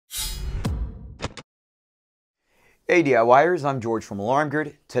Hey DIYers, I'm George from Alarm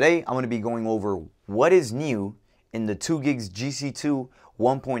Grid. Today I'm going to be going over what is new in the 2GIG GC2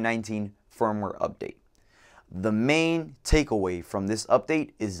 1.19 firmware update. The main takeaway from this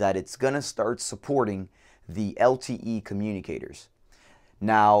update is that it's going to start supporting the LTE communicators.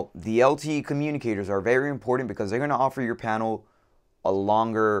 Now, the LTE communicators are very important because they're going to offer your panel a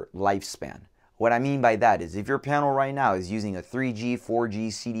longer lifespan. What I mean by that is if your panel right now is using a 3G, 4G,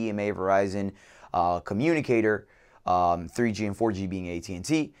 CDMA, Verizon communicator, 3G and 4G being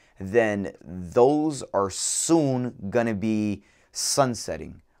AT&T, then those are soon going to be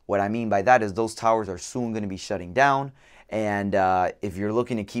sunsetting. What I mean by that is those towers are soon going to be shutting down. And if you're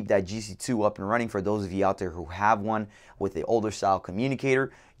looking to keep that GC2 up and running, for those of you out there who have one with the older style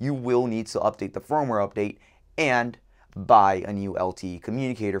communicator, you will need to update the firmware update and buy a new LTE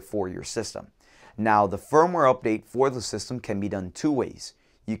communicator for your system. Now, the firmware update for the system can be done two ways.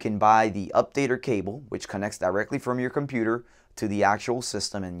 You can buy the updater cable, which connects directly from your computer to the actual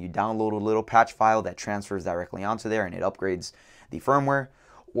system, and you download a little patch file that transfers directly onto there and it upgrades the firmware.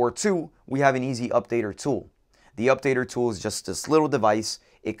 Or two, we have an easy updater tool. The updater tool is just this little device.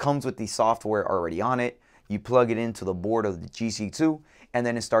 It comes with the software already on it. You plug it into the board of the GC2 and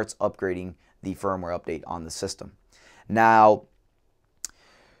then it starts upgrading the firmware update on the system. Now,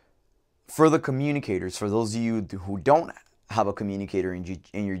 for the communicators, for those of you who don't have a communicator in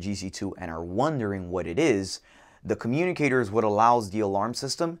your GC2 and are wondering what it is, the communicator is what allows the alarm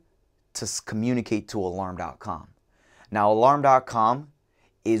system to communicate to alarm.com. Now, alarm.com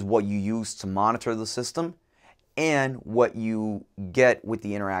is what you use to monitor the system and what you get with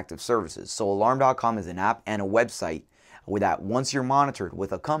the interactive services. So alarm.com is an app and a website with that once you're monitored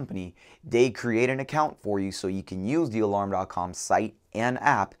with a company, they create an account for you so you can use the alarm.com site and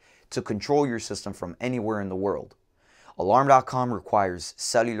app to control your system from anywhere in the world. Alarm.com requires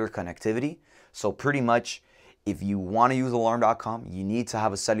cellular connectivity, so pretty much if you want to use Alarm.com, you need to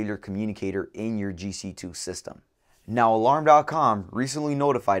have a cellular communicator in your GC2 system. Now, Alarm.com recently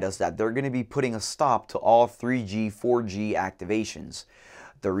notified us that they're going to be putting a stop to all 3G, 4G activations.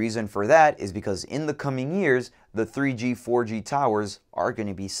 The reason for that is because in the coming years, the 3G, 4G towers are going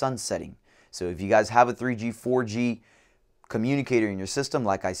to be sunsetting. So if you guys have a 3G, 4G communicator in your system,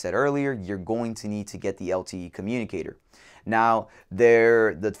 like I said earlier, you're going to need to get the LTE communicator. Now,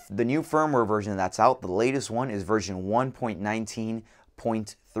 the new firmware version that's out, the latest one is version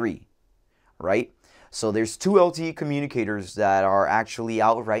 1.19.3, right? So there's two LTE communicators that are actually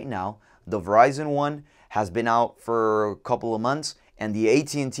out right now. The Verizon one has been out for a couple of months, and the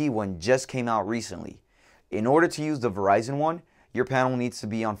AT&T one just came out recently. In order to use the Verizon one, your panel needs to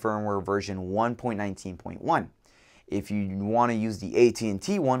be on firmware version 1.19.1. If you want to use the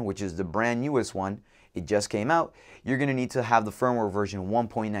AT&T one, which is the brand newest one, it just came out, you're going to need to have the firmware version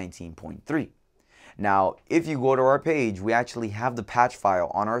 1.19.3. Now, if you go to our page, we actually have the patch file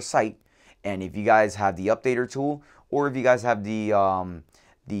on our site, and if you guys have the updater tool, or if you guys have the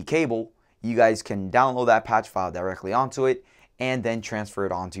cable, you guys can download that patch file directly onto it, and then transfer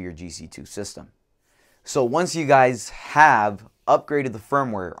it onto your GC2 system. So once you guys have upgraded the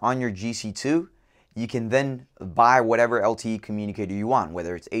firmware on your GC2, you can then buy whatever LTE communicator you want,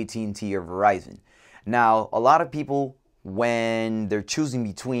 whether it's AT&T or Verizon. Now, a lot of people, when they're choosing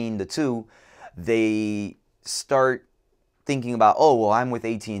between the two, they start thinking about, oh, well, I'm with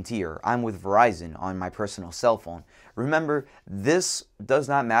AT&T or I'm with Verizon on my personal cell phone. Remember, this does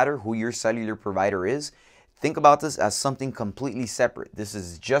not matter who your cellular provider is. Think about this as something completely separate. This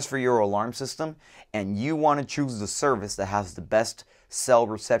is just for your alarm system, and you want to choose the service that has the best cell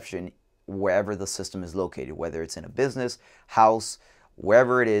reception wherever the system is located, whether it's in a business, house,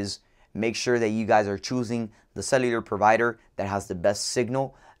 wherever it is. Make sure that you guys are choosing the cellular provider that has the best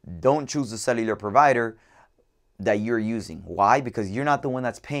signal. Don't choose the cellular provider that you're using. Why? Because you're not the one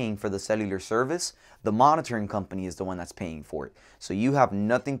that's paying for the cellular service. The monitoring company is the one that's paying for it. So you have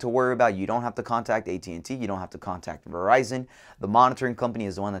nothing to worry about. You don't have to contact AT&T. You don't have to contact Verizon. The monitoring company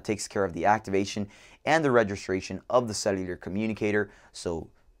is the one that takes care of the activation and the registration of the cellular communicator. So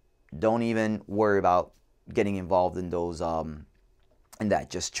don't even worry about getting involved in those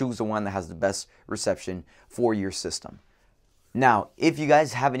just choose the one that has the best reception for your system. Now, if you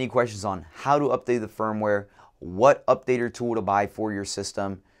guys have any questions on how to update the firmware, what updater tool to buy for your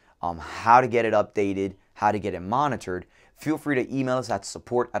system, how to get it updated, how to get it monitored, feel free to email us at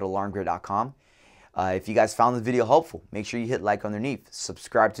support@alarmgrid.com. If you guys found this video helpful, make sure you hit like underneath,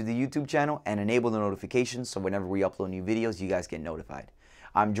 subscribe to the YouTube channel, and enable the notifications so whenever we upload new videos, you guys get notified.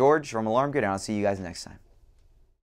 I'm George from Alarm Grid, and I'll see you guys next time.